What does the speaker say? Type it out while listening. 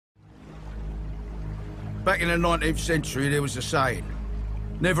Back in the 19th century, there was a saying,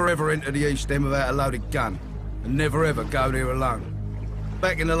 never ever enter the East End without a loaded gun, and never ever go there alone.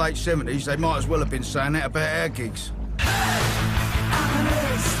 Back in the late 70s, they might as well have been saying that about our gigs. I'm an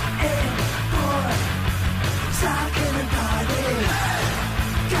East End boy, talking and partying.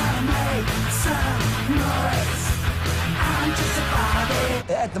 Gotta make some noise, I'm just a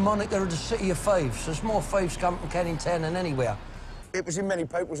body. It had the moniker of the City of Thieves. There's more thieves come from Canning Town than anywhere. It was in many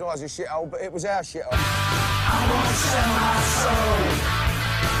people's eyes a shithole, but it was our shithole. I wanna sell my soul,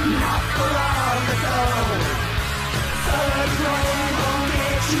 not for all the gold. Third grade won't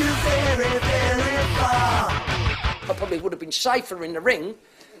get you very, very far. I probably would have been safer in the ring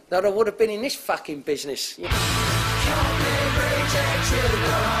than I would have been in this fucking business. Cockney rejects you,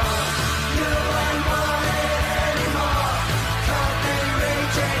 you ain't wanted anymore. Cockney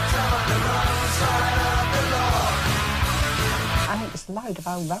rejects on the wrong side of the law. I think it's a load of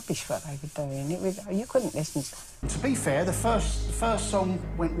old rubbish what they were doing. You couldn't listen. To be fair, the first song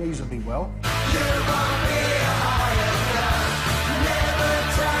went reasonably well. You won't be a hired gun, never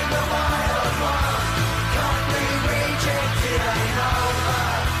turn the wild one. Cockney rejects, it ain't over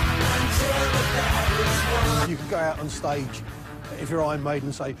until the battle's won. You can go out on stage, if you're Iron Maiden,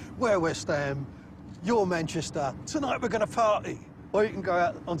 and say, we're West Ham, you're Manchester, tonight we're going to party. Or you can go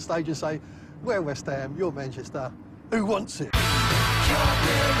out on stage and say, we're West Ham, you're Manchester, who wants it?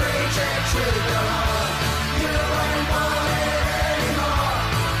 Cockney rejects, you go home, you ain't wanted anymore.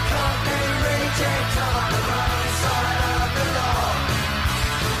 Cockney rejects on the wrong side of the law.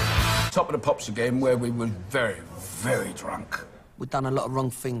 Top of the Pops again, where we were very, very drunk. We'd done a lot of wrong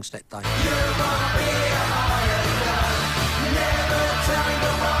things that day. You won't be a hired gun, never turn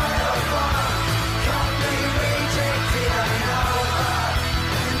the wild one. Cockney rejects, it ain't over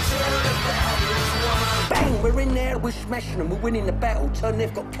until the battle's won. Bang! We're in there, we're smashing them, we're winning the battle. Turn,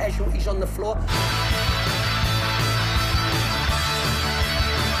 they've got casualties on the floor.